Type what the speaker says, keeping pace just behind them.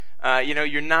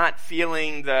You're not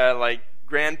feeling the,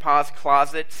 grandpa's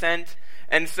closet scent.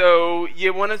 And so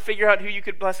you want to figure out who you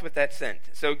could bless with that scent.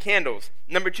 So candles.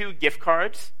 Number 2, gift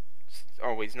cards. It's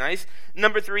always nice.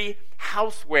 Number 3,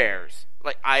 housewares,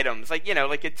 like items, like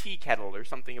a tea kettle or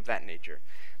something of that nature.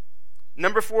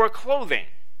 Number 4, clothing.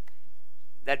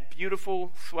 That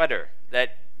beautiful sweater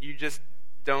that you just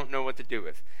don't know what to do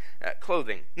with.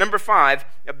 Clothing. Number 5,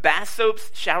 bath soaps,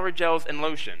 shower gels, and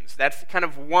lotions. That's kind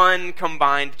of one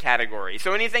combined category.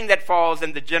 So anything that falls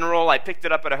in the general, I picked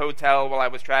it up at a hotel while I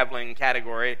was traveling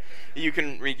category, you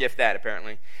can re-gift that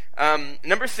apparently.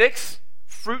 Number 6,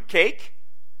 fruitcake.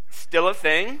 Still a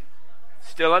thing.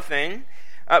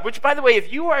 Which, by the way,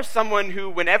 if you are someone who,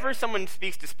 whenever someone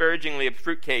speaks disparagingly of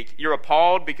fruitcake, you're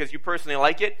appalled because you personally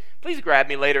like it, please grab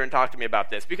me later and talk to me about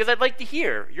this, because I'd like to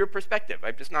hear your perspective.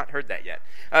 I've just not heard that yet.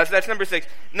 So that's number 6.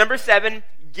 Number 7,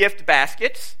 gift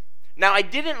baskets. Now, I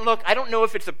don't know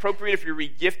if it's appropriate if you're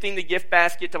re-gifting the gift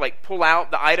basket to pull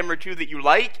out the item or two that you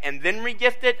like and then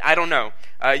re-gift it. I don't know.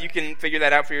 You can figure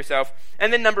that out for yourself.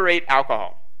 And then number 8,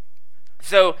 alcohol.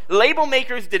 So label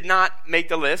makers did not make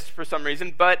the list for some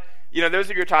reason, but those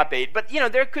are your top 8. But,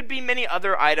 there could be many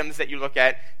other items that you look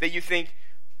at that you think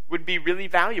would be really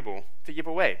valuable to give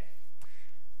away.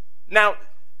 Now,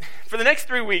 for the next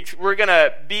 3 weeks, we're going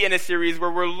to be in a series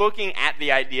where we're looking at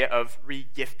the idea of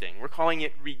re-gifting. We're calling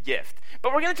it re-gift.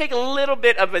 But we're going to take a little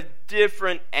bit of a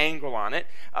different angle on it.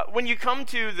 When you come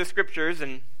to the scriptures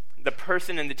and the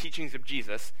person and the teachings of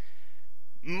Jesus,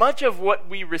 much of what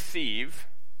we receive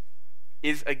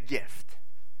is a gift.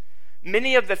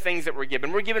 Many of the things that we're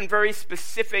given very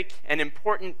specific and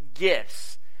important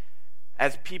gifts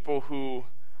as people who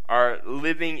are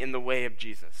living in the way of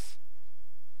Jesus.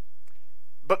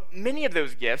 But many of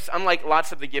those gifts, unlike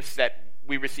lots of the gifts that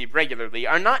we receive regularly,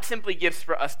 are not simply gifts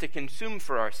for us to consume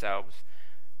for ourselves,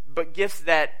 but gifts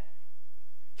that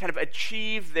kind of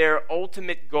achieve their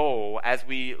ultimate goal as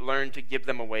we learn to give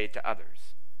them away to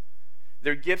others.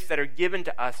 They're gifts that are given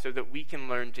to us so that we can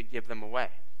learn to give them away.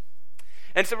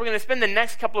 And so we're going to spend the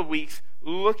next couple of weeks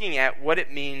looking at what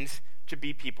it means to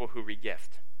be people who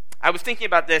re-gift. I was thinking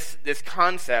about this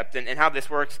concept and how this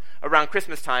works around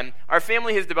Christmas time. Our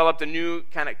family has developed a new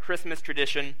kind of Christmas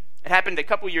tradition. It happened a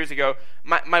couple years ago.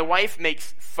 My wife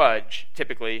makes fudge,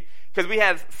 typically, because we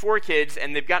have 4 kids,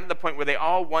 and they've gotten to the point where they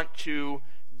all want to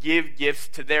give gifts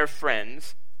to their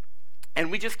friends. And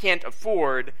we just can't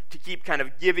afford to keep kind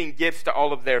of giving gifts to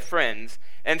all of their friends.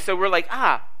 And so we're like,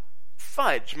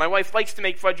 fudge. My wife likes to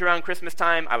make fudge around Christmas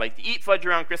time. I like to eat fudge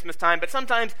around Christmas time. But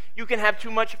sometimes you can have too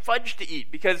much fudge to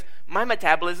eat because my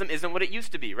metabolism isn't what it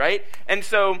used to be, right? And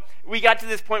so we got to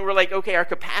this point where okay, our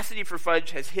capacity for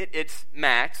fudge has hit its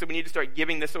max, so we need to start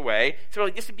giving this away. So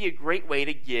this would be a great way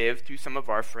to give to some of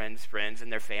our friends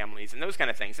and their families and those kind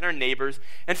of things, and our neighbors.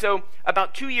 And so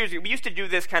about 2 years ago, we used to do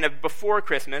this kind of before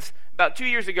Christmas. About 2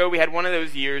 years ago, we had one of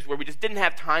those years where we just didn't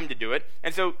have time to do it.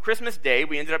 And so Christmas Day,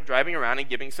 we ended up driving around and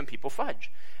giving some people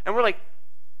fudge. And we're like,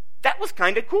 that was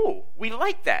kind of cool. We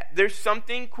like that. There's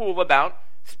something cool about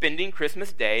spending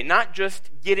Christmas Day, not just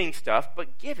getting stuff,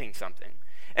 but giving something.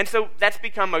 And so that's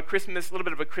become a little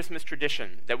bit of a Christmas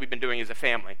tradition that we've been doing as a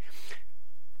family.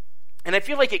 And I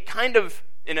feel like it kind of,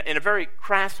 in a very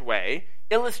crass way,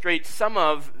 illustrates some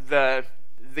of the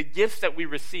gifts that we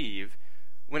receive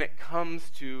when it comes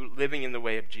to living in the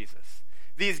way of Jesus.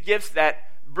 These gifts that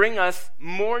bring us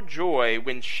more joy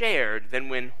when shared than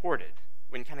when hoarded,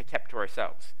 when kind of kept to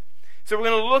ourselves. So we're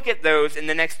going to look at those in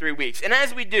the next 3 weeks. And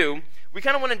as we do, we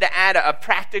kind of wanted to add a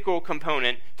practical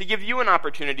component to give you an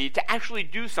opportunity to actually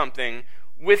do something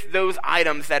with those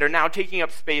items that are now taking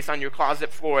up space on your closet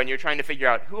floor, and you're trying to figure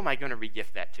out, who am I going to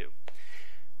re-gift that to?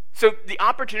 So the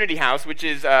Opportunity House, which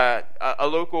is a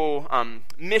local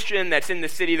mission that's in the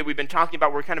city that we've been talking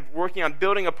about, we're kind of working on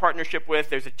building a partnership with.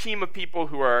 There's a team of people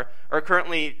who are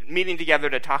currently meeting together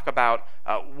to talk about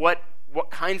what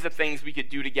kinds of things we could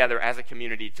do together as a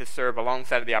community to serve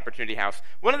alongside of the Opportunity House.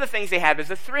 One of the things they have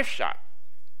is a thrift shop.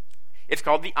 It's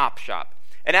called the Op Shop.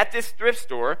 And at this thrift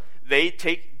store, they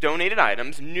take donated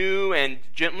items, new and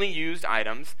gently used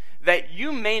items, that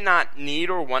you may not need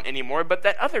or want anymore, but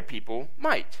that other people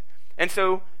might. And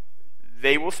so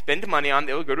they will spend money on,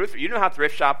 they'll go to you know how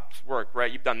thrift shops work,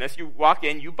 right? You've done this. You walk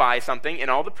in, you buy something, and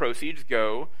all the proceeds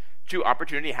go to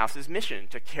Opportunity House's mission,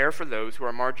 to care for those who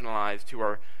are marginalized, who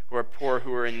are poor,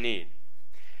 who are in need.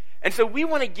 And so we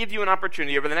want to give you an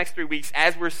opportunity over the next 3 weeks,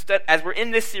 as we're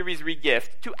in this series,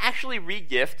 Re-Gift, to actually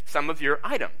re-gift some of your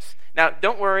items. Now,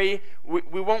 don't worry,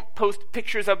 we won't post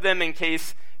pictures of them in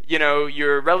case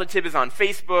your relative is on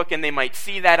Facebook and they might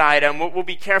see that item, we'll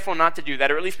be careful not to do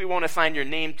that, or at least we won't assign your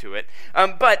name to it.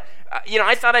 But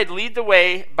I thought I'd lead the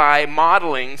way by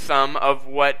modeling some of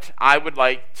what I would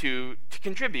like to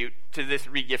contribute to this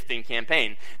regifting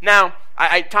campaign. Now,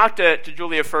 I talked to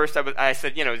Julia first. I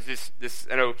said, is this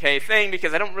an okay thing?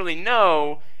 Because I don't really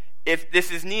know if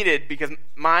this is needed, because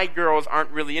my girls aren't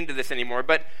really into this anymore.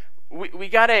 But we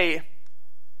got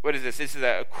what is this? This is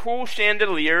a cool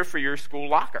chandelier for your school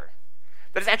locker.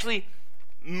 But it's actually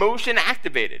motion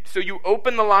activated. So you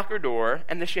open the locker door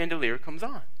and the chandelier comes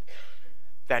on.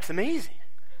 That's amazing.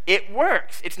 It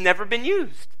works. It's never been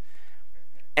used.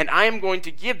 And I am going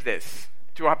to give this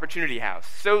to Opportunity House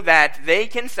so that they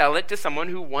can sell it to someone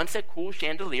who wants a cool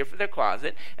chandelier for their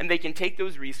closet, and they can take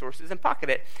those resources and pocket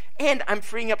it. And I'm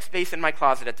freeing up space in my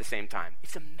closet at the same time.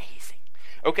 It's amazing.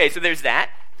 Okay, so there's that.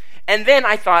 And then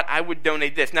I thought I would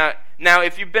donate this. Now,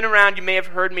 if you've been around, you may have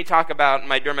heard me talk about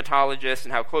my dermatologist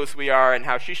and how close we are, and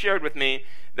how she shared with me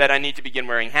that I need to begin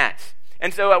wearing hats.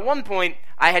 And so at one point,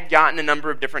 I had gotten a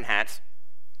number of different hats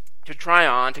to try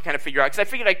on to kind of figure out, because I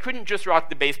figured I couldn't just rock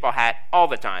the baseball hat all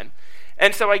the time.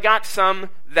 And so I got some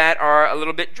that are a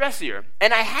little bit dressier.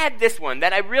 And I had this one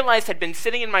that I realized had been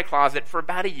sitting in my closet for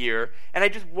about a year, and I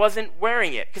just wasn't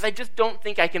wearing it, because I just don't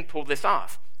think I can pull this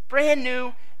off. Brand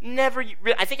new,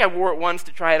 I think I wore it once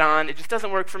to try it on. It just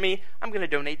doesn't work for me. I'm going to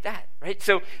donate that, right?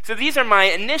 So these are my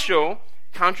initial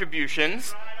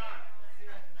contributions.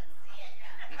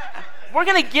 We're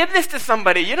going to give this to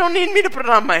somebody. You don't need me to put it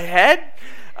on my head.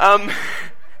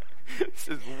 This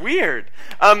is weird.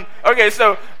 Okay,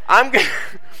 so I'm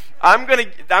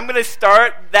gonna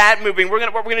start that moving.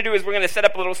 What we're gonna do is we're gonna set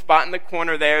up a little spot in the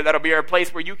corner there. That'll be our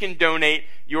place where you can donate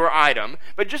your item.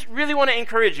 But just really want to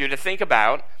encourage you to think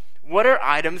about what are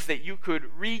items that you could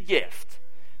re-gift,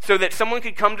 so that someone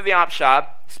could come to the op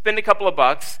shop, spend a couple of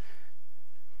bucks,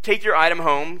 take your item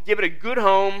home, give it a good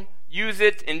home, use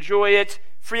it, enjoy it,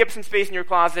 free up some space in your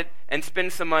closet, and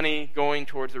spend some money going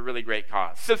towards a really great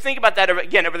cause. So think about that.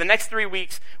 Again, over the next 3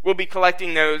 weeks, we'll be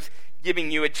collecting those, giving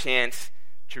you a chance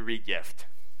to re-gift.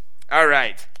 All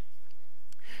right.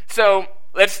 So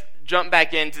let's jump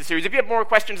back into the series. If you have more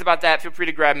questions about that, feel free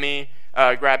to grab me,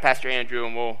 grab Pastor Andrew,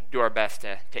 and we'll do our best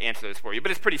to answer those for you.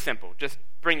 But it's pretty simple. Just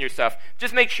bring your stuff.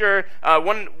 Just make sure,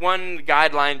 one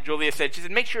guideline Julia said, she said,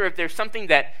 make sure if there's something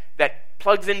that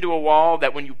plugs into a wall,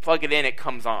 that when you plug it in, it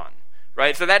comes on.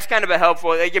 Right? So that's kind of a helpful,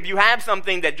 like if you have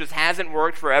something that just hasn't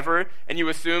worked forever and you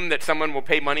assume that someone will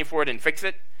pay money for it and fix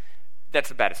it,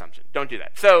 that's a bad assumption. Don't do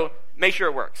that. So make sure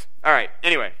it works. All right,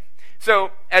 anyway.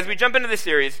 So as we jump into this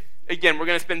series, again, we're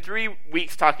going to spend 3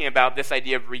 weeks talking about this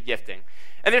idea of regifting.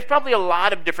 And there's probably a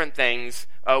lot of different things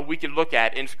we could look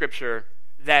at in Scripture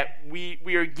that we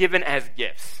are given as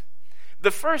gifts.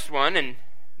 The first one, and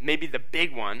maybe the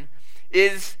big one,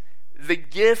 is the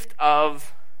gift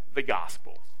of the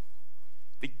gospel.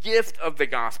 The gift of the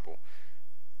gospel.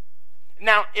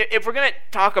 Now, if we're going to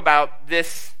talk about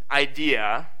this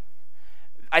idea,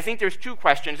 I think there's 2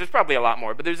 questions. There's probably a lot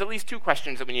more, but there's at least 2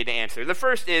 questions that we need to answer. The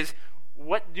first is,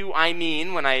 what do I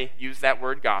mean when I use that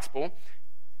word gospel?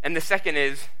 And the second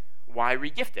is, why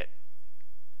regift it?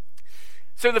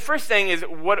 So the first thing is,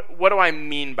 what do I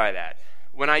mean by that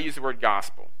when I use the word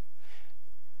gospel?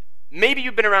 Maybe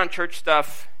you've been around church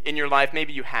stuff in your life,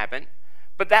 maybe you haven't,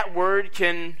 but that word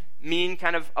can mean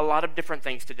kind of a lot of different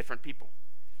things to different people.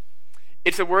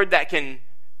 It's a word that can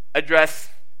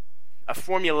address a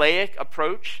formulaic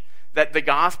approach, that the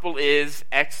gospel is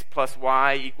X plus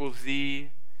Y equals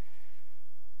Z.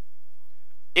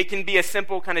 It can be a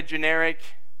simple kind of generic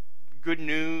good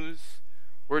news,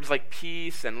 words like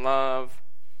peace and love.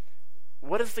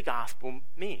 What does the gospel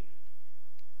mean?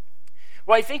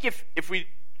 Well, I think if we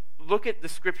look at the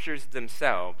scriptures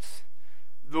themselves,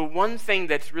 the one thing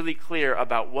that's really clear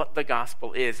about what the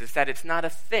gospel is that it's not a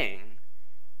thing,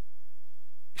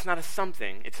 it's not a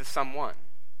something, it's a someone.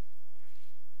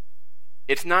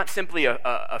 It's not simply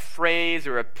a phrase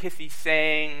or a pithy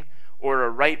saying or a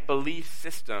right belief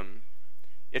system.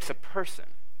 It's a person.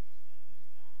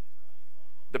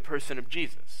 The person of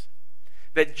Jesus.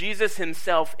 That Jesus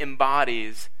himself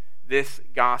embodies this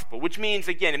gospel, which means,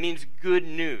 again, it means good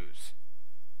news.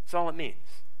 That's all it means.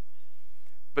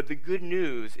 But the good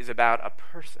news is about a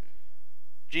person,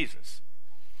 Jesus.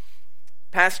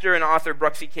 Pastor and author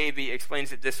Bruxy Cavey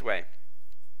explains it this way.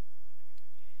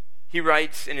 He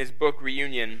writes in his book,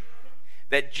 Reunion,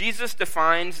 that Jesus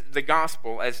defines the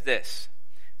gospel as this: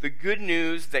 the good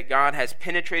news that God has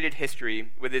penetrated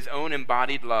history with his own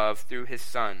embodied love through his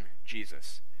Son,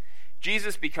 Jesus.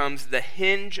 Jesus becomes the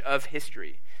hinge of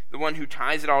history, the one who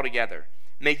ties it all together,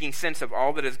 making sense of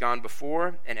all that has gone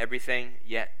before and everything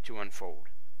yet to unfold.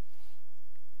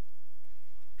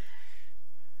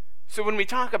 So when we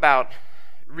talk about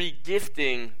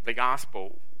regifting the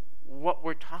gospel, what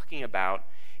we're talking about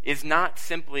is not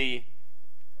simply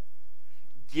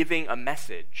giving a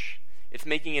message. It's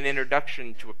making an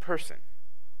introduction to a person.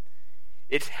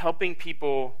 It's helping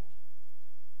people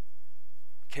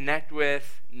connect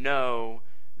with, know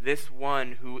this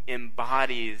one who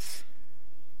embodies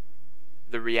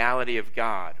the reality of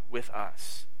God with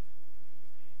us.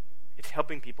 It's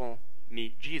helping people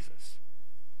meet Jesus.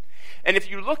 And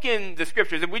if you look in the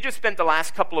scriptures, and we just spent the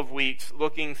last couple of weeks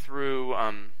looking through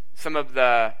some of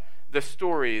the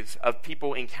stories of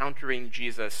people encountering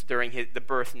Jesus during the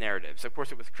birth narratives. Of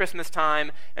course, it was Christmas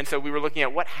time, and so we were looking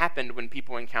at what happened when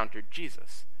people encountered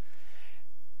Jesus.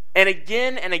 And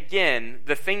again,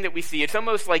 the thing that we see, it's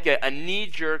almost like a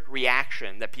knee-jerk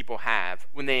reaction that people have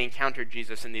when they encounter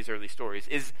Jesus in these early stories,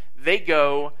 is they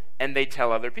go and they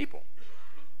tell other people.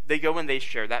 They go and they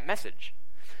share that message.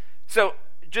 So,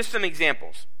 just some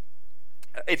examples.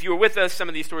 If you were with us, some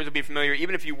of these stories will be familiar.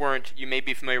 Even if you weren't, you may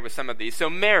be familiar with some of these. So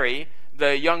Mary,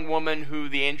 the young woman who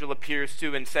the angel appears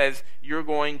to and says, you're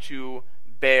going to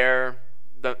bear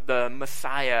the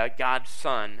Messiah, God's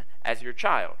Son, as your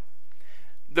child.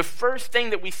 The first thing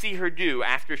that we see her do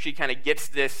after she kind of gets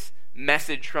this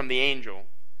message from the angel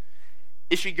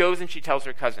is she goes and she tells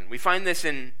her cousin. We find this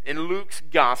in Luke's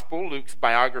gospel, Luke's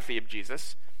biography of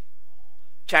Jesus,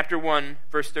 chapter 1,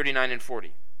 verse 39 and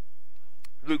 40.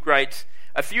 Luke writes,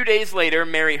 a few days later,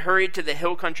 Mary hurried to the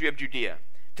hill country of Judea,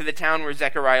 to the town where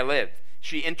Zechariah lived.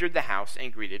 She entered the house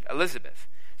and greeted Elizabeth.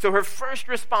 So her first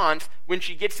response when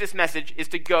she gets this message is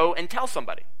to go and tell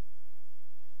somebody.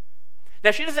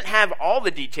 Now, she doesn't have all the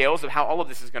details of how all of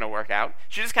this is going to work out.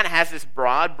 She just kind of has this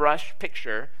broad brush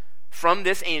picture from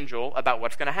this angel about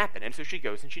what's going to happen. And so she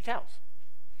goes and she tells.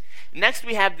 Next,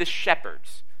 we have the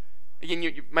shepherds. Again,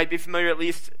 you might be familiar at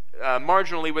least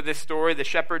marginally with this story. The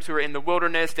shepherds who are in the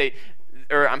wilderness,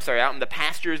 out in the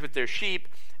pastures with their sheep.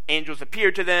 Angels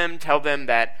appear to them, tell them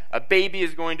that a baby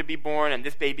is going to be born, and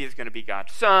this baby is going to be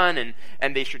God's son,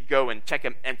 and they should go and check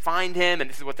him and find him, and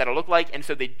this is what that'll look like. And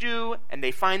so they do, and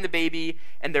they find the baby,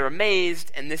 and they're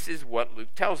amazed, and this is what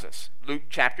Luke tells us. Luke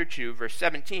chapter 2, verse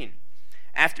 17.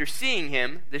 After seeing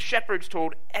him, the shepherds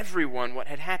told everyone what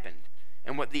had happened,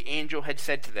 and what the angel had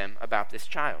said to them about this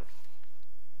child.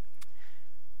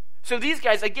 So these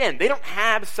guys, again, they don't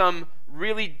have some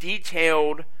really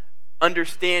detailed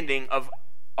understanding of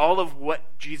all of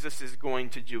what Jesus is going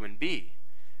to do and be.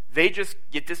 They just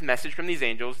get this message from these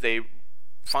angels. They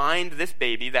find this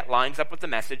baby that lines up with the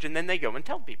message, and then they go and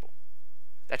tell people.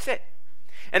 That's it.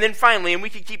 And then finally, and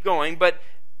we could keep going, but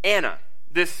Anna,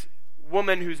 this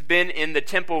woman who's been in the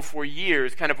temple for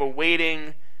years, kind of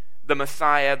awaiting the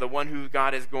Messiah, the one who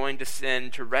God is going to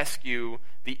send to rescue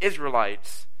the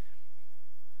Israelites.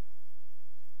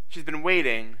 She's been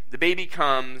waiting. The baby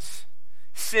comes.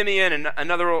 Simeon, and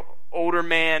another older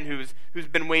man who's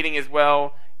been waiting as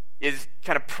well, is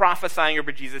kind of prophesying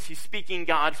over Jesus. He's speaking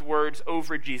God's words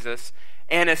over Jesus.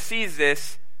 Anna sees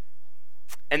this,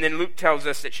 and then Luke tells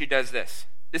us that she does this.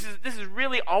 This is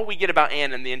really all we get about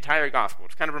Anna in the entire gospel.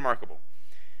 It's kind of remarkable.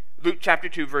 Luke chapter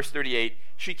 2, verse 38,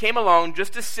 she came along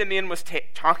just as Simeon was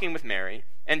talking with Mary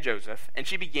and Joseph, and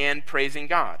she began praising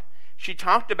God. She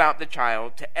talked about the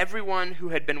child to everyone who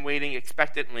had been waiting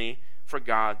expectantly for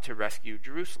God to rescue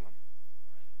Jerusalem.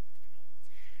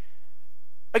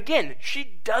 Again,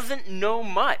 she doesn't know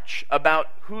much about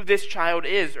who this child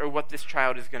is or what this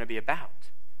child is going to be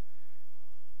about.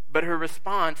 But her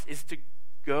response is to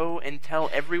go and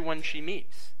tell everyone she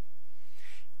meets.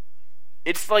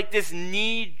 It's like this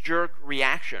knee-jerk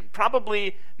reaction.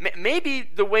 Probably, maybe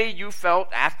the way you felt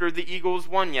after the Eagles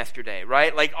won yesterday,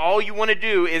 right? Like all you want to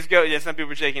do is go, yeah, some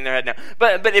people are shaking their head now.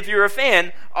 But if you're a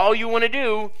fan, all you want to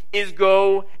do is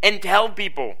go and tell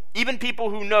people, even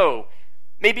people who know,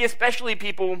 maybe especially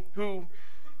people who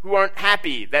aren't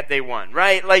happy that they won,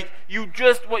 right? Like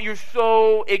you're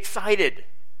so excited.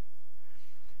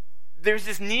 There's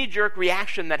this knee-jerk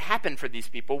reaction that happened for these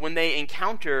people when they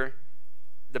encounter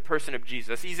the person of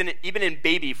Jesus, even in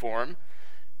baby form,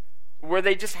 where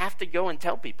they just have to go and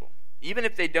tell people, even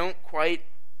if they don't quite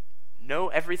know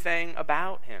everything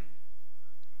about him.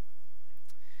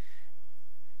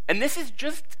 And this is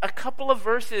just a couple of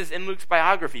verses in Luke's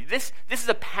biography. This is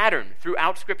a pattern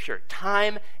throughout Scripture,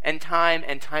 time and time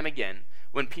and time again,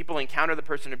 when people encounter the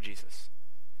person of Jesus.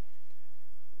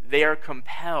 They are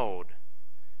compelled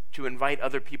to invite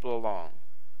other people along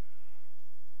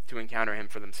to encounter him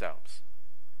for themselves.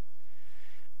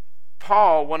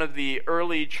 Paul, one of the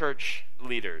early church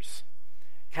leaders,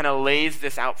 kind of lays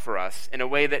this out for us in a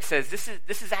way that says this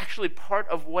is actually part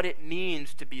of what it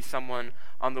means to be someone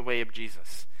on the way of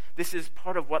Jesus. this is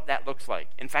part of what that looks like.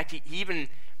 In fact,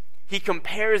 he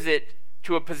compares it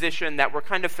to a position that we're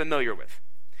kind of familiar with.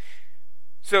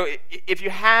 So if you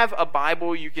have a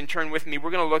Bible, you can turn with me. We're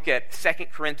going to look at 2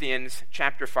 Corinthians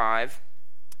chapter 5.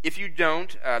 If you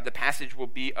don't, the passage will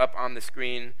be up on the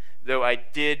screen, though I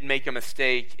did make a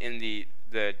mistake in the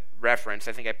reference.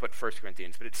 I think I put 1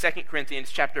 Corinthians, but it's 2 Corinthians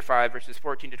chapter 5, verses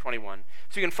 14 to 21.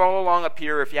 So you can follow along up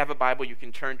here. If you have a Bible, you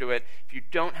can turn to it. If you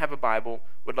don't have a Bible,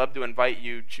 would love to invite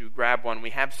you to grab one. We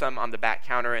have some on the back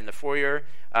counter in the foyer.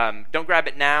 Don't grab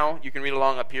it now. You can read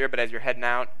along up here, but as you're heading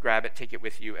out, grab it, take it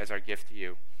with you as our gift to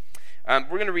you. We're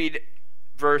going to read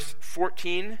verse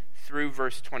 14 through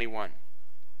verse 21.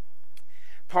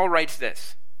 Paul writes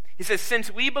this. He says,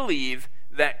 "Since we believe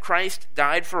that Christ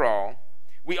died for all,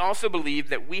 we also believe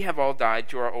that we have all died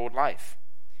to our old life.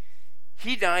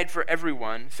 He died for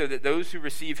everyone so that those who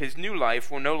receive his new life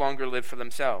will no longer live for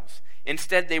themselves.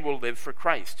 Instead, they will live for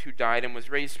Christ, who died and was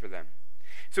raised for them.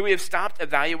 So we have stopped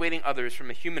evaluating others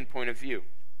from a human point of view.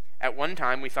 At one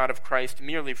time, we thought of Christ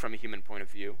merely from a human point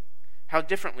of view. How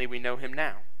differently we know him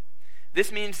now.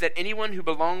 This means that anyone who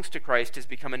belongs to Christ has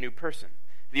become a new person.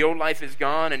 The old life is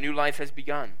gone, a new life has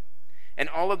begun. And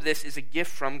all of this is a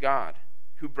gift from God,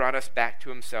 who brought us back to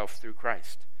himself through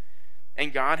Christ.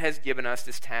 And God has given us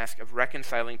this task of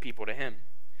reconciling people to him.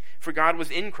 For God was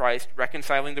in Christ,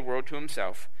 reconciling the world to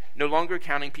himself, no longer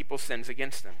counting people's sins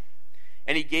against them.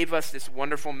 And he gave us this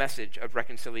wonderful message of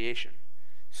reconciliation.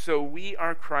 So we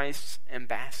are Christ's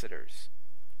ambassadors.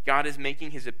 God is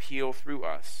making his appeal through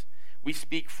us. We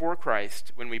speak for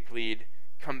Christ when we plead,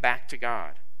 'Come back to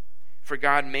God.' For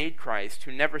God made Christ,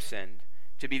 who never sinned,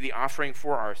 to be the offering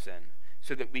for our sin,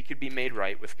 so that we could be made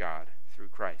right with God through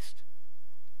Christ."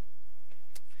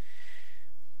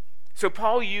 So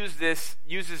Paul uses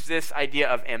this idea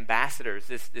of ambassadors,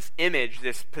 this image,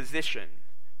 this position,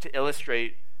 to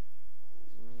illustrate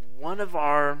one of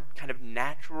our kind of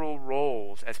natural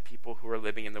roles as people who are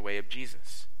living in the way of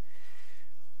Jesus.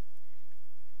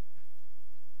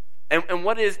 And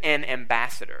what is an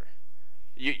ambassador?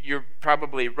 You're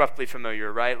probably roughly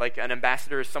familiar, right? Like an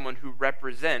ambassador is someone who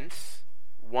represents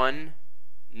one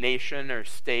nation or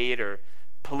state or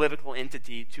political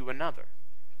entity to another.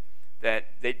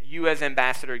 That you as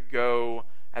ambassador go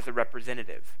as a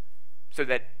representative. So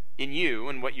that in you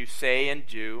and what you say and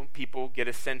do, people get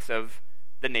a sense of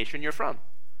the nation you're from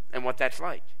and what that's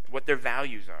like, what their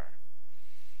values are.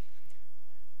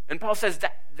 And Paul says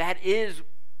that is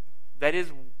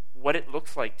what it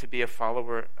looks like to be a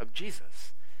follower of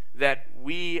Jesus. That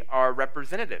we are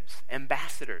representatives,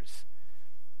 ambassadors.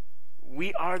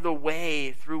 We are the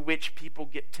way through which people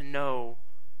get to know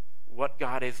what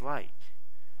God is like.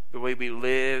 The way we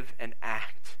live and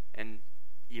act and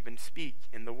even speak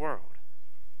in the world.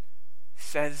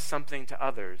 Says something to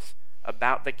others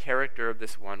about the character of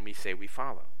this one we say we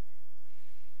follow.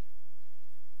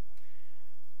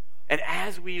 And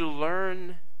as we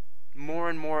learn more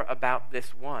and more about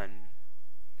this one,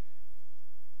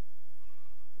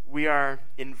 we are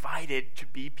invited to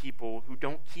be people who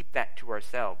don't keep that to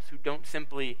ourselves, who don't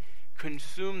simply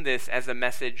consume this as a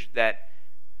message that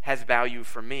has value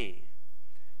for me,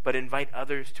 but invite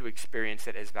others to experience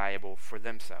it as valuable for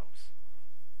themselves.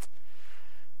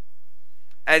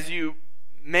 As you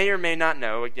may or may not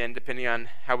know, again, depending on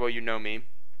how well you know me,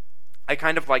 I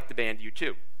kind of like the band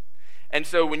U2. And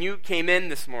so when you came in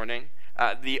this morning,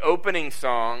 the opening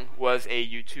song was a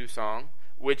U2 song,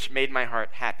 which made my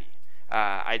heart happy.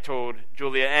 I told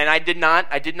Julia, and I did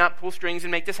not pull strings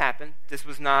and make this happen. This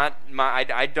was not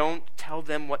I don't tell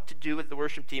them what to do with the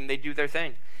worship team. They do their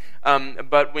thing.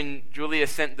 But when Julia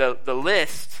sent the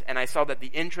list, and I saw that the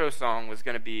intro song was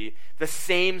going to be the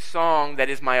same song that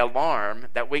is my alarm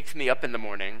that wakes me up in the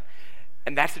morning,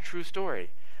 and that's a true story.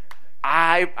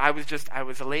 I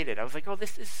was elated. I was like, oh,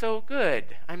 this is so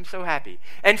good. I'm so happy.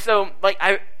 And so,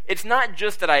 it's not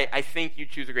just that I think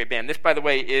U2's a great band. This, by the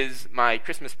way, is my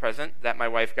Christmas present that my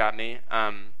wife got me,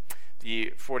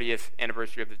 the 40th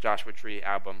anniversary of the Joshua Tree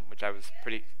album, which I was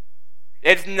pretty...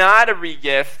 It's not a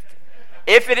re-gift.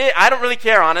 If it is, I don't really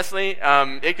care, honestly.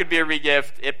 It could be a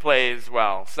re-gift. It plays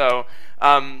well. So, but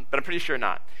I'm pretty sure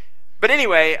not. But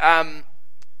anyway...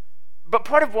 But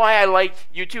part of why I like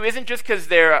U2 isn't just because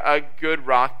they're a good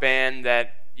rock band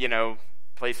that,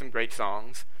 plays some great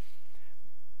songs.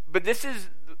 But this is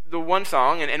the one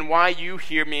song, and why you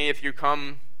hear me, if you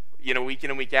come, week in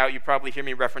and week out, you probably hear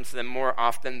me reference them more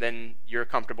often than you're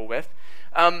comfortable with.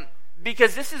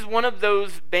 Because this is one of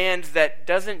those bands that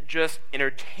doesn't just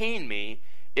entertain me,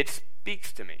 it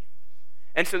speaks to me.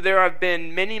 And so there have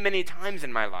been many, many times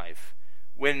in my life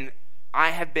when I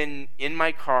have been in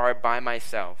my car by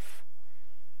myself,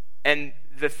 and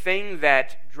the thing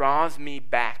that draws me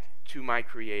back to my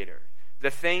Creator, the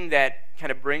thing that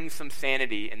kind of brings some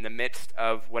sanity in the midst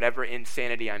of whatever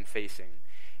insanity I'm facing,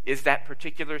 is that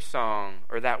particular song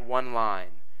or that one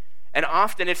line. And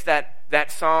often it's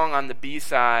that song on the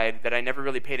B-side that I never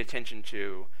really paid attention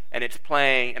to, and it's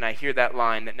playing, and I hear that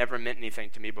line that never meant anything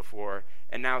to me before,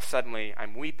 and now suddenly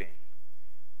I'm weeping.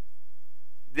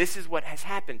 This is what has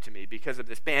happened to me because of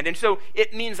this band. And so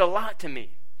it means a lot to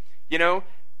me. You know,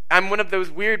 I'm one of those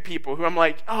weird people who I'm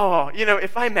like, oh, you know,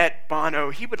 if I met Bono,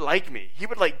 he would like me. He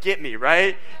would, like, get me,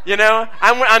 right? You know,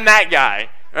 I'm that guy,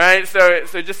 right?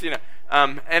 So just, you know,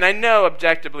 and I know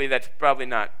objectively that's probably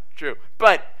not true.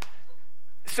 But,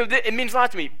 so it means a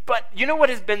lot to me. But you know what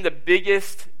has been the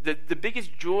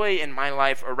biggest joy in my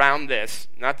life around this,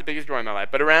 not the biggest joy in my life,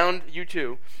 but around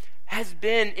U2, has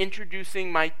been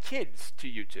introducing my kids to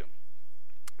U2.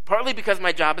 Partly because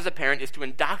my job as a parent is to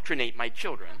indoctrinate my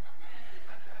children,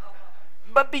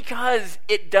 but because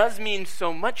it does mean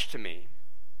so much to me.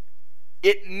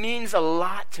 It means a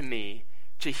lot to me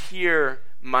to hear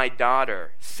my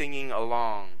daughter singing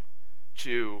along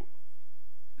to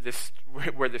this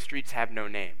Where the Streets Have No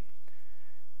Name.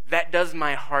 That does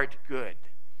my heart good.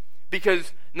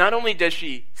 Because not only does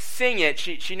she sing it,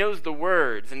 she knows the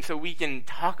words, and so we can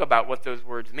talk about what those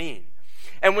words mean.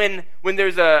 And when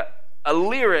there's a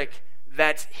lyric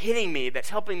that's hitting me, that's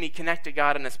helping me connect to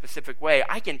God in a specific way,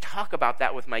 I can talk about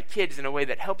that with my kids in a way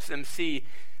that helps them see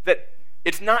that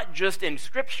it's not just in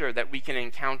Scripture that we can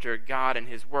encounter God and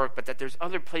His work, but that there's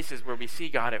other places where we see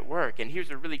God at work. And here's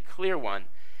a really clear one.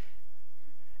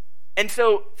 And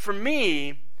so, for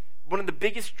me, one of the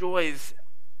biggest joys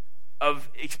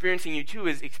of experiencing U2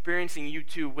 is experiencing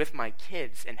U2 with my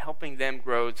kids and helping them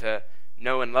grow to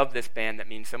know and love this band that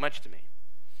means so much to me.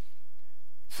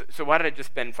 So why did I just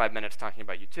spend 5 minutes talking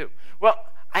about U2? Well,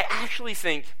 I actually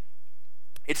think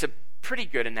it's a pretty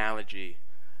good analogy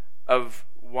of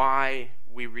why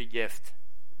we regift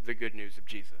the good news of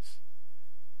Jesus.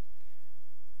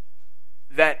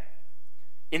 That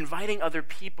inviting other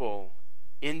people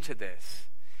into this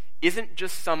isn't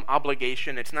just some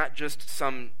obligation, it's not just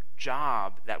some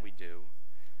job that we do,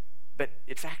 but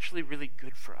it's actually really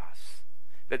good for us.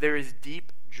 That there is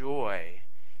deep joy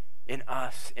in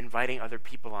us inviting other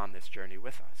people on this journey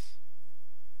with us.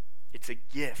 It's a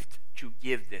gift to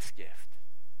give this gift.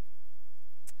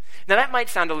 Now that might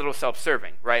sound a little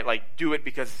self-serving, right? Like, do it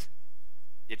because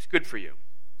it's good for you.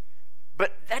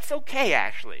 But that's okay,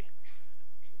 actually.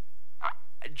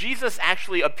 Jesus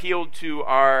actually appealed to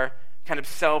our kind of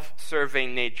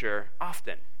self-serving nature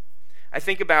often. I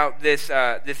think about this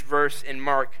verse in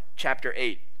Mark chapter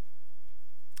 8,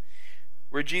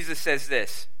 where Jesus says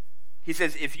this. He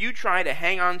says, "If you try to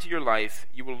hang on to your life,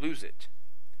 you will lose it.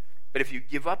 But if you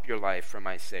give up your life for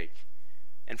my sake,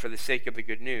 and for the sake of the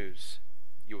good news,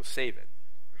 you will save it."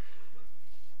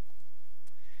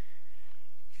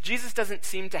 Jesus doesn't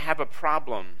seem to have a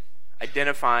problem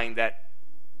identifying that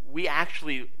we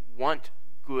actually want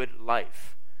good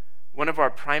life. One of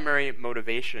our primary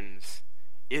motivations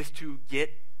is to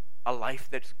get a life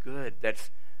that's good,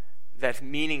 that's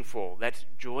meaningful, that's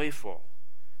joyful,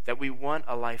 that we want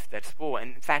a life that's full.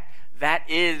 And in fact, that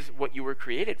is what you were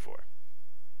created for.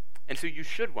 And so you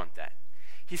should want that.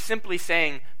 He's simply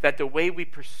saying that the way we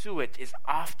pursue it is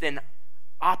often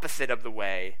opposite of the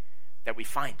way that we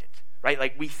find it, right?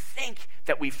 Like, we think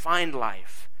that we find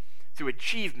life through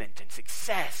achievement and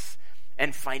success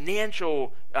and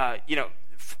financial,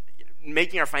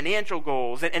 making our financial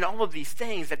goals and all of these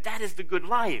things, that is the good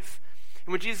life.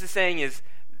 And what Jesus is saying is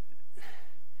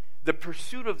the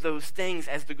pursuit of those things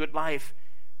as the good life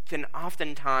can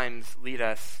oftentimes lead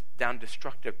us down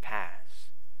destructive paths.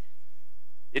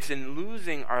 It's in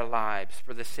losing our lives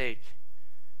for the sake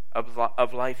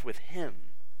of life with Him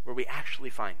where we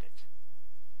actually find it.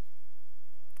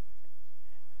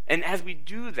 And as we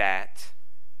do that,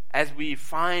 as we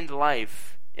find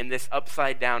life in this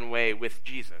upside-down way with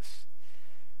Jesus,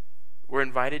 we're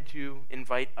invited to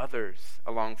invite others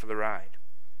along for the ride.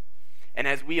 And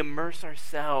as we immerse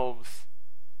ourselves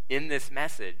in this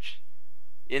message,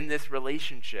 in this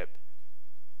relationship,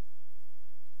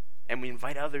 and we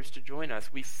invite others to join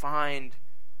us, we find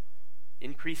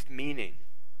increased meaning.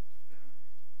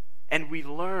 And we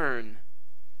learn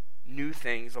new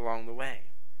things along the way.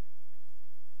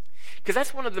 Because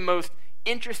that's one of the most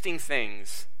interesting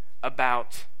things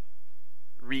about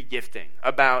regifting,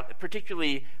 about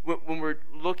particularly when we're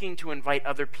looking to invite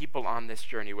other people on this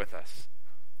journey with us,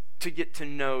 to get to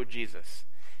know Jesus.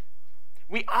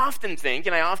 We often think,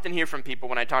 and I often hear from people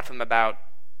when I talk to them about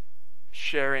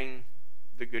sharing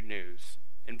the good news,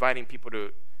 inviting people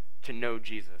to know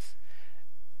Jesus.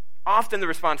 often the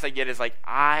response I get is like,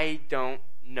 I don't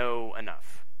know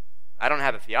enough. I don't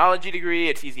have a theology degree.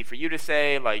 It's easy for you to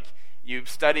say, like, you've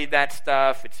studied that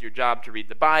stuff. It's your job to read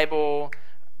the Bible.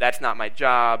 That's not my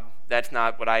job. That's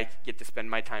not what I get to spend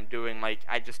my time doing. Like,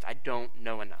 I don't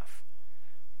know enough.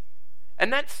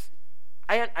 And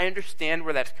I understand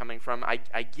where that's coming from.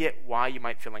 I get why you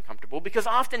might feel uncomfortable, because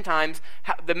oftentimes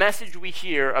the message we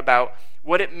hear about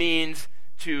what it means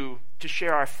to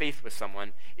share our faith with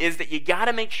someone is that you got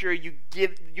to make sure you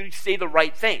say the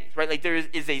right things, right? Like there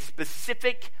is a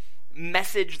specific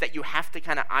message that you have to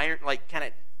kind of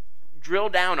drill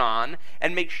down on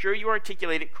and make sure you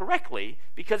articulate it correctly,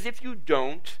 because if you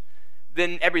don't,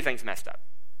 then everything's messed up.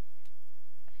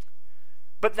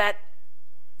 But that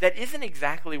isn't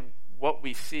exactly what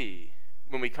we see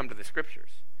when we come to the Scriptures.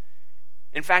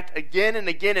 In fact, again and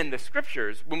again in the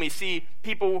Scriptures, when we see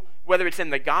people, whether it's in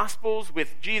the Gospels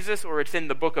with Jesus or it's in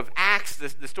the book of Acts,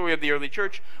 the story of the early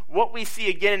church, what we see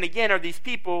again and again are these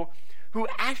people who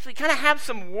actually kind of have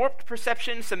some warped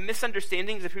perceptions, some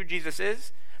misunderstandings of who Jesus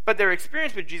is, but their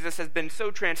experience with Jesus has been so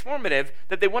transformative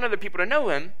that they want other people to know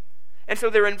him, and so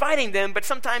they're inviting them, but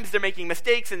sometimes they're making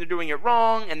mistakes and they're doing it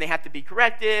wrong and they have to be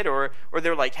corrected, or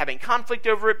they're like having conflict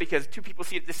over it because two people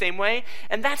see it the same way,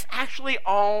 and that's actually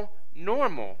all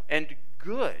normal and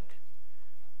good.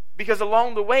 Because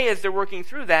along the way, as they're working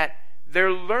through that,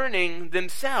 they're learning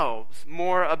themselves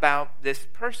more about this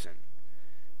person,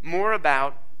 more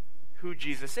about who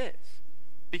Jesus is.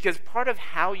 Because part of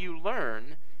how you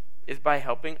learn is by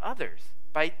helping others,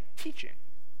 by teaching.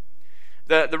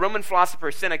 The Roman philosopher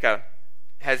Seneca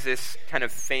has this kind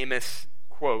of famous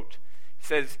quote. He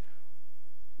says,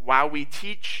 "While we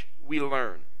teach, we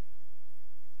learn.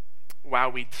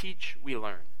 While we teach, we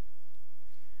learn."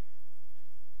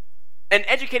 And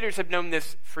educators have known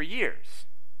this for years,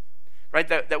 right?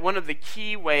 That one of the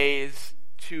key ways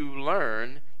to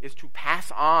learn is to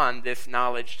pass on this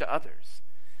knowledge to others.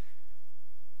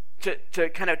 To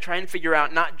kind of try and figure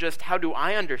out not just how do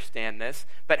I understand this,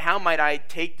 but how might I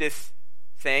take this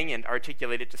thing and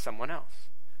articulate it to someone else.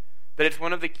 That it's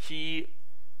one of the key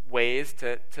ways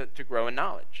to grow in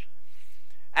knowledge.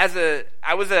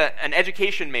 I was an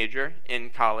education major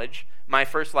in college. My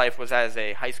first life was as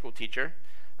a high school teacher.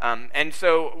 And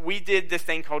so we did this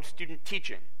thing called student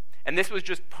teaching. And this was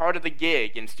just part of the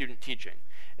gig in student teaching.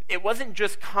 It wasn't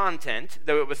just content,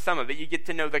 though it was some of it. You get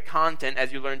to know the content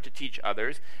as you learn to teach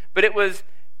others. But it was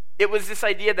this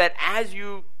idea that as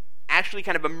you actually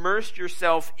kind of immersed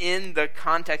yourself in the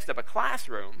context of a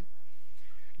classroom,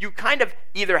 you kind of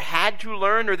either had to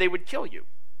learn or they would kill you,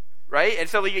 right? And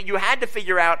so you had to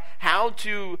figure out how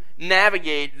to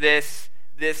navigate this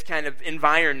kind of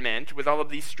environment with all of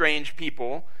these strange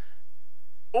people,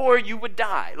 or you would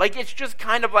die. Like, it's just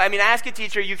kind of, ask a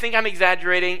teacher, you think I'm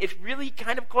exaggerating, it's really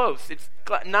kind of close. It's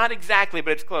not exactly,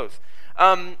 but it's close.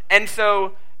 And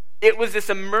so it was this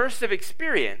immersive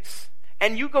experience.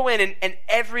 And you go in, and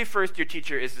every first-year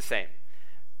teacher is the same.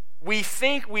 We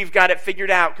think we've got it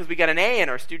figured out because we got an A in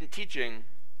our student teaching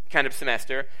kind of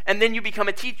semester, and then you become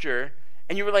a teacher,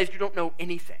 and you realize you don't know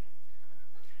anything.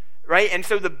 Right? And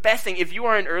so the best thing, if you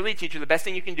are an early teacher, the best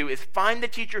thing you can do is find the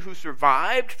teacher who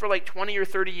survived for like 20 or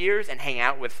 30 years and hang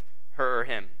out with her or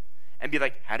him. And be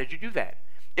like, how did you do that?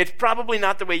 It's probably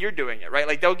not the way you're doing it, right?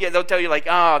 Like they'll tell you like,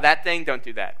 oh, that thing, don't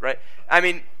do that, right?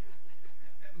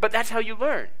 But that's how you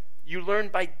learn. You learn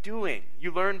by doing.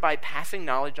 You learn by passing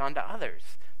knowledge on to others.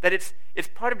 That it's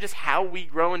part of just how we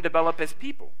grow and develop as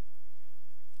people.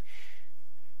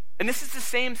 And this is the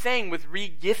same thing with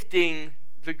re-gifting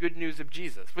the good news of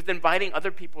Jesus, with inviting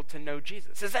other people to know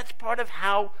Jesus. Is that's part of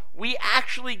how we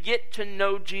actually get to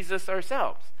know Jesus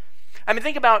ourselves.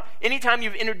 Think about anytime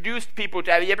you've introduced people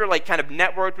to, have you ever like kind of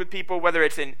networked with people, whether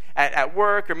it's at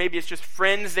work or maybe it's just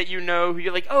friends that you know who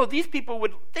you're like, oh, these people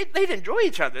they'd enjoy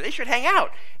each other. They should hang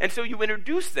out. And so you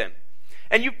introduce them.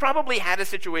 And you've probably had a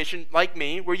situation like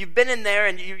me where you've been in there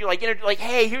and you're like,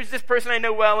 hey, here's this person I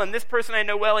know well and this person I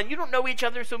know well, and you don't know each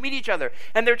other, so meet each other.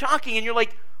 And they're talking and you're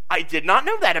like, I did not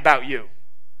know that about you.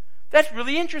 That's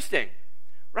really interesting,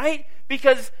 right?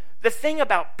 Because the thing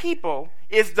about people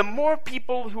is the more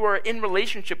people who are in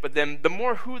relationship with them, the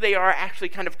more who they are actually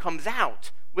kind of comes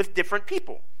out with different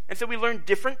people. And so we learn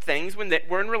different things when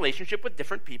we're in relationship with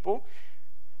different people.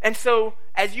 And so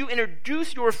as you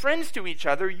introduce your friends to each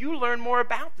other, you learn more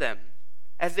about them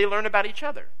as they learn about each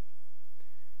other.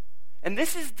 And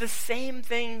this is the same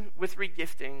thing with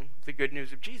regifting the good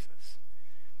news of Jesus.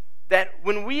 That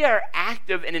when we are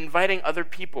active in inviting other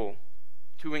people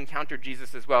to encounter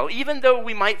Jesus as well, even though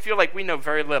we might feel like we know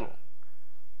very little,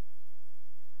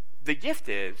 the gift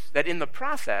is that in the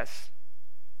process,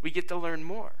 we get to learn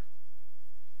more.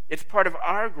 It's part of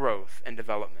our growth and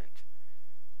development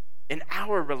in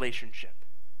our relationship.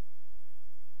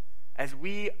 As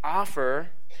we offer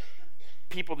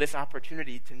people this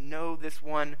opportunity to know this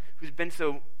one who's been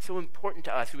so important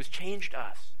to us, who has changed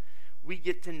us, we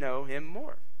get to know him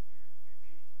more.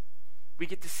 We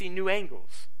get to see new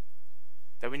angles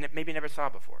that we maybe never saw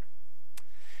before.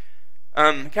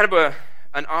 Kind of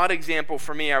an odd example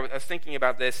for me, I was thinking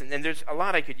about this, and there's a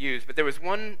lot I could use, but there was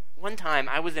one time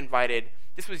I was invited,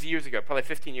 this was years ago, probably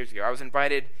 15 years ago, I was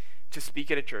invited to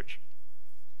speak at a church.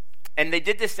 And they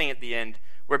did this thing at the end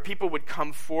where people would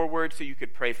come forward so you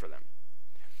could pray for them.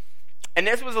 And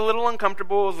this was a little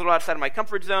uncomfortable, it was a little outside of my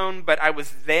comfort zone, but I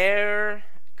was there.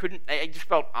 I just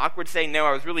felt awkward saying no.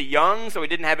 I was really young, so I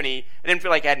didn't feel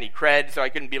like I had any cred, so I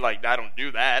couldn't be like, I don't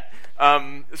do that.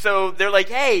 So they're like,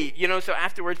 hey, so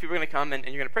afterwards people are going to come and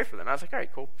you're going to pray for them. I was like, all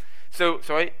right, cool. So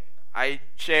I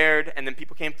shared, and then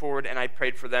people came forward, and I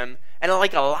prayed for them. And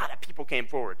like a lot of people came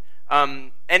forward.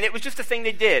 And it was just a thing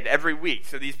they did every week.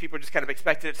 So these people just kind of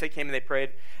expected it, so they came and they prayed.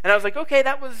 And I was like, okay,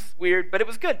 that was weird, but it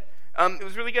was good. It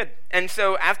was really good. And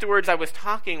so afterwards I was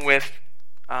talking with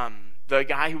the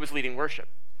guy who was leading worship.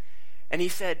 And he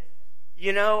said,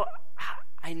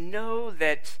 I know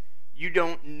that you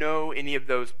don't know any of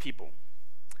those people,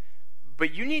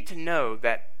 but you need to know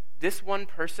that this one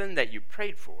person that you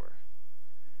prayed for,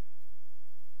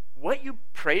 what you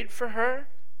prayed for her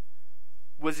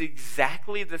was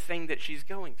exactly the thing that she's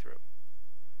going through.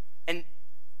 And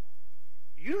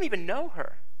you don't even know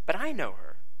her, but I know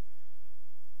her.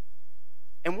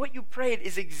 And what you prayed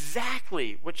is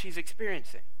exactly what she's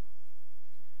experiencing.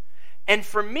 And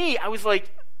for me, I was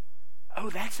like,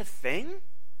 oh, that's a thing?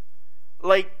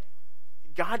 Like,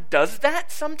 God does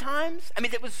that sometimes? I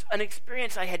mean, it was an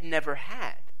experience I had never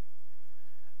had.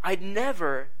 I'd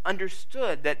never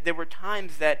understood that there were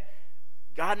times that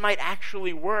God might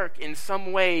actually work in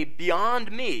some way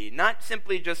beyond me, not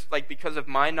simply just like because of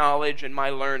my knowledge and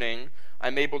my learning,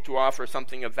 I'm able to offer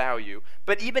something of value,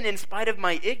 but even in spite of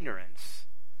my ignorance,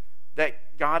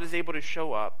 that God is able to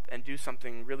show up and do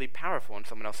something really powerful in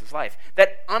someone else's life.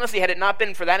 That honestly, had it not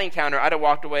been for that encounter, I'd have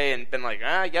walked away and been like,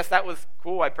 I guess that was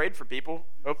cool. I prayed for people.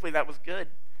 Hopefully that was good.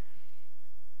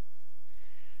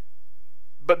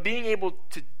 But being able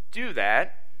to do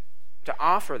that, to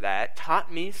offer that,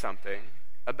 taught me something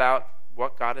about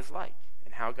what God is like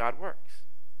and how God works.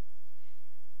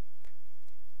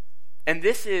 And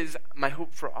this is my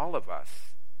hope for all of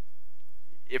us,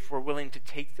 if we're willing to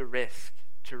take the risk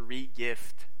to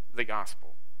re-gift the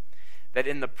gospel. That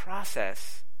in the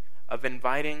process of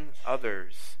inviting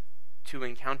others to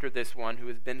encounter this one who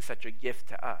has been such a gift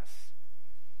to us,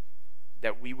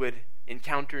 that we would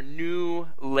encounter new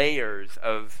layers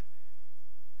of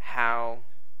how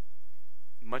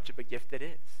much of a gift it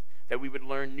is. That we would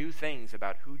learn new things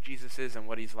about who Jesus is and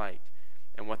what he's like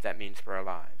and what that means for our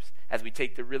lives as we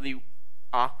take the really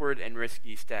awkward and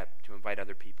risky step to invite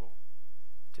other people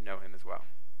to know him as well.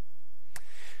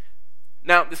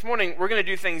 Now, this morning, we're going to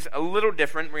do things a little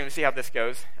different. We're going to see how this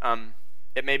goes.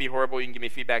 It may be horrible. You can give me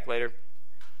feedback later.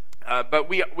 But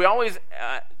we always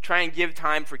try and give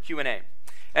time for Q&A.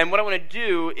 And what I want to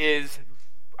do is,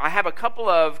 I have a couple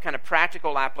of kind of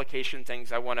practical application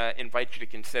things I want to invite you to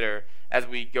consider as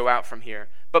we go out from here.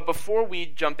 But before we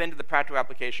jump into the practical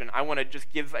application, I want to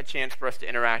just give a chance for us to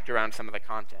interact around some of the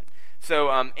content. So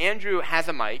Andrew has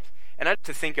a mic, and I'd like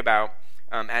to think about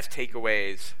as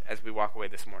takeaways as we walk away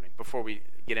this morning before we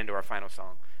get into our final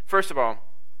song. First of all,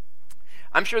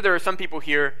 I'm sure there are some people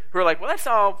here who are like, well, that's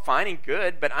all fine and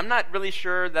good, but I'm not really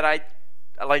sure that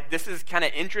this is kind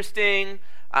of interesting.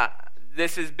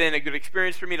 This has been a good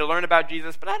experience for me to learn about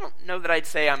Jesus, but I don't know that I'd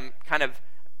say I'm kind of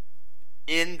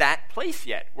in that place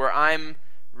yet where I'm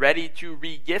ready to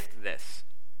re-gift this,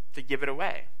 to give it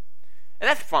away. And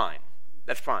that's fine.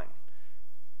 That's fine.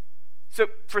 So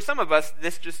for some of us,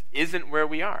 this just isn't where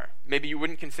we are. Maybe you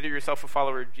wouldn't consider yourself a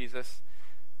follower of Jesus.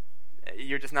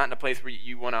 You're just not in a place where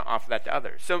you want to offer that to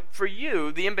others. So for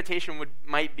you, the invitation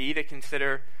might be to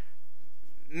consider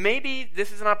maybe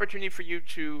this is an opportunity for you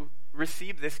to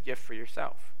receive this gift for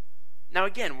yourself. Now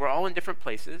again, we're all in different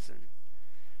places,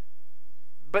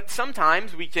 but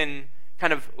sometimes we can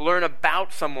kind of learn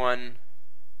about someone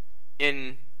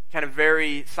in kind of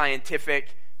very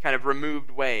scientific, kind of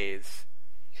removed ways,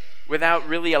 without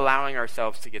really allowing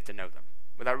ourselves to get to know them,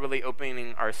 without really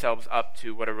opening ourselves up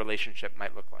to what a relationship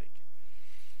might look like.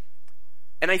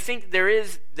 And I think there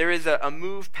is a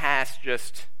move past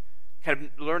just kind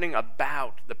of learning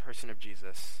about the person of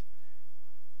Jesus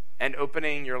and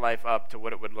opening your life up to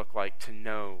what it would look like to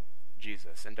know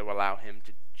Jesus and to allow him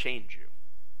to change you,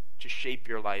 to shape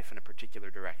your life in a particular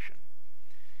direction.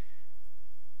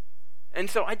 And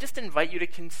so I just invite you to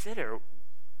consider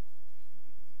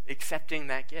accepting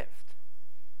that gift.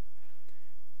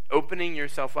 Opening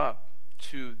yourself up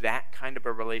to that kind of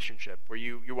a relationship where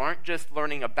you aren't just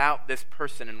learning about this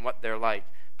person and what they're like,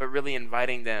 but really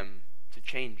inviting them to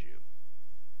change you,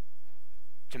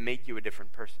 to make you a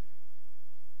different person.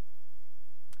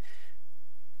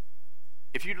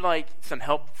 If you'd like some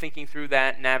help thinking through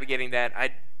that, navigating that,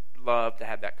 I'd love to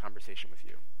have that conversation with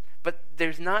you. But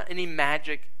there's not any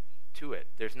magic to it.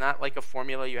 There's not like a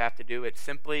formula you have to do. It's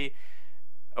simply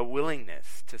a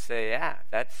willingness to say,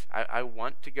 I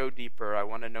want to go deeper. I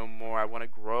want to know more. I want to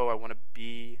grow. I want to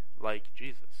be like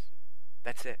Jesus.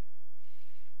 That's it.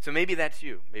 So maybe that's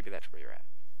you. Maybe that's where you're at.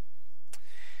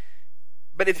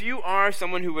 But if you are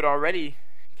someone who would already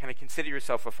kind of consider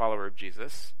yourself a follower of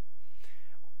Jesus,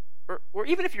 or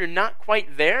even if you're not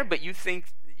quite there, but you think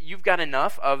you've got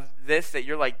enough of this that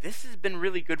you're like, this has been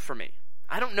really good for me.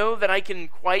 I don't know that I can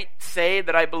quite say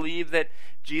that I believe that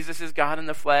Jesus is God in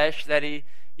the flesh, that he,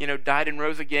 died and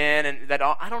rose again, and that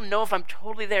I don't know if I'm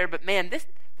totally there, but man,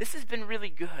 this has been really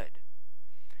good.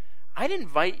 I'd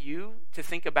invite you to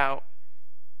think about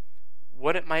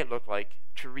what it might look like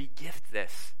to regift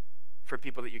this for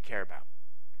people that you care about.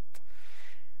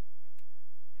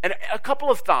 And a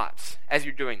couple of thoughts as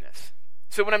you're doing this.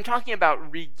 So when I'm talking about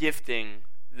regifting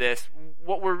this,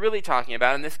 what we're really talking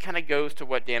about, and this kind of goes to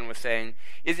what Dan was saying,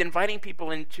 is inviting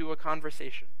people into a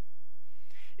conversation.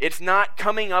 It's not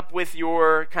coming up with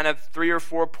your kind of 3 or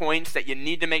 4 points that you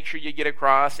need to make sure you get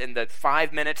across in the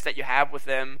 5 minutes that you have with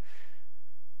them.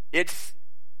 It's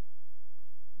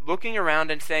looking around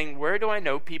and saying, where do I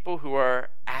know people who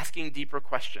are asking deeper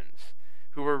questions,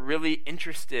 who are really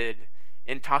interested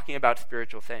in talking about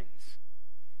spiritual things?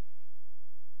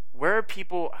 Where are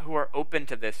people who are open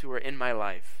to this, who are in my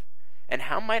life? And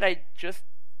how might I just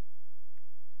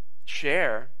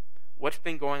share what's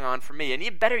been going on for me? And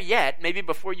even better yet, maybe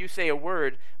before you say a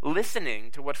word,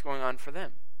 listening to what's going on for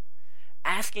them.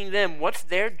 Asking them, what's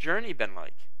their journey been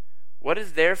like? What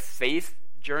has their faith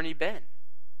journey been?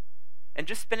 And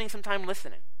just spending some time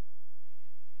listening.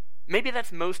 Maybe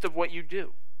that's most of what you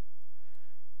do.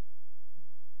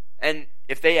 And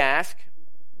if they ask,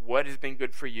 what has been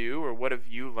good for you, or what have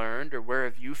you learned, or where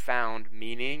have you found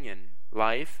meaning in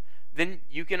life, then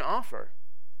you can offer.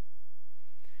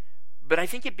 But I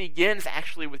think it begins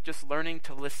actually with just learning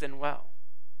to listen well.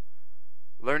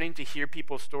 Learning to hear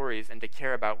people's stories and to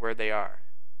care about where they are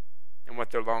and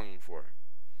what they're longing for.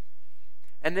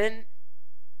 And then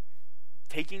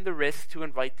taking the risk to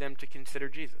invite them to consider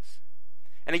Jesus.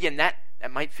 And again, that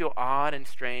might feel odd and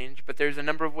strange, but there's a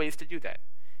number of ways to do that.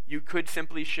 You could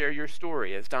simply share your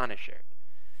story, as Donna shared.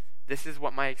 This is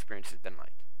what my experience has been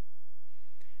like.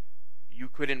 You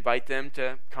could invite them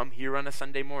to come here on a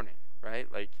Sunday morning,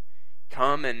 right? Like,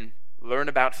 come and learn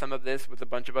about some of this with a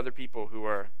bunch of other people who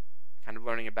are kind of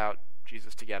learning about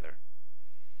Jesus together.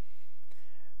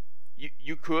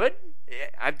 You could,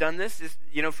 I've done this,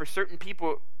 for certain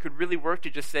people, could really work to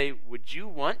just say, would you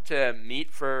want to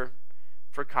meet for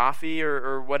coffee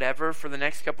or whatever for the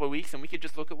next couple of weeks, and we could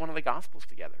just look at one of the Gospels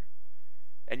together.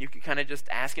 And you could kind of just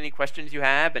ask any questions you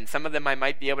have, and some of them I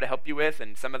might be able to help you with,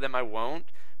 and some of them I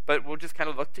won't, but we'll just kind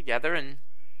of look together and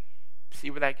see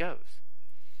where that goes.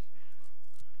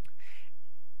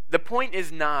 The point is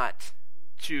it's not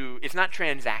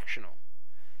transactional.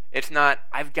 It's not,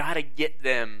 I've got to get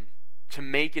them to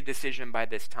make a decision by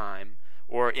this time,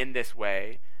 or in this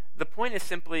way. The point is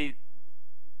simply,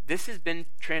 this has been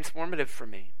transformative for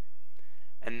me.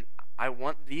 And I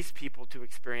want these people to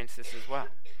experience this as well.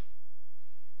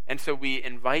 And so we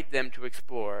invite them to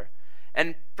explore.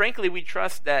 And frankly, we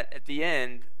trust that at the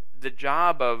end, the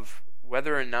job of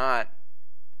whether or not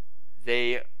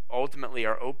they ultimately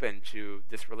are open to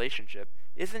this relationship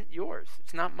isn't yours.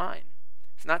 It's not mine.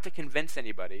 It's not to convince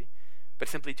anybody, but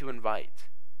simply to invite.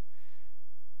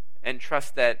 And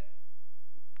trust that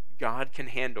God can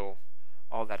handle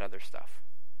all that other stuff.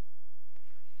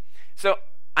 So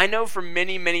I know for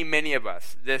many, many, many of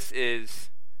us, this is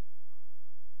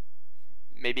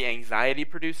maybe anxiety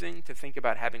producing to think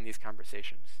about having these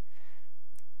conversations.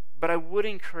 But I would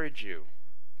encourage you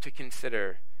to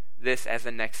consider this as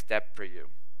a next step for you.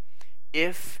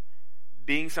 If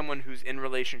being someone who's in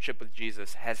relationship with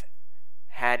Jesus has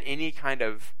had any kind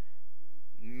of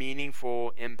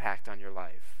meaningful impact on your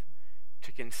life,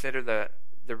 to consider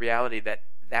the reality that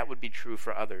that would be true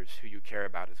for others who you care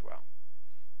about as well.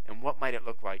 And what might it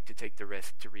look like to take the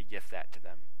risk to regift that to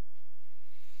them?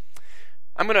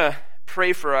 I'm going to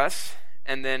pray for us,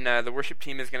 and then the worship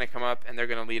team is going to come up, and they're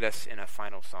going to lead us in a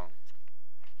final song.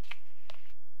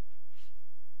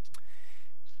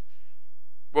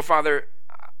 Well, Father,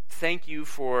 thank you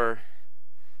for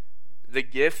the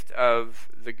gift of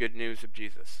the good news of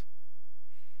Jesus.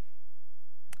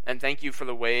 And thank you for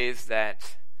the ways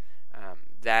that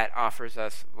that offers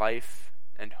us life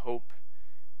and hope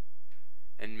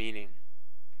and meaning.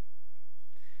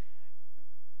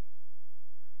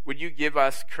 Would you give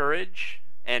us courage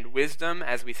and wisdom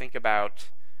as we think about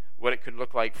what it could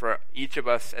look like for each of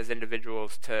us as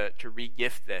individuals to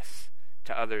re-gift this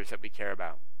to others that we care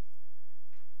about?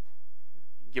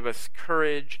 Give us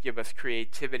courage, give us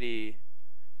creativity,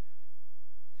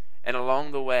 and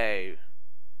along the way,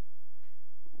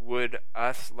 would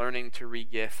us learning to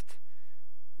re-gift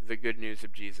the good news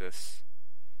of Jesus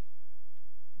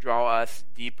draw us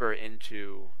deeper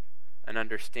into an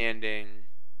understanding,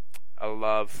 a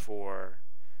love for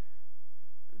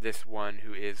this one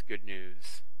who is good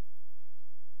news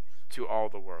to all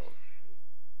the world.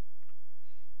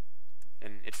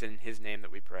 And it's in his name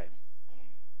that we pray.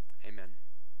 Amen.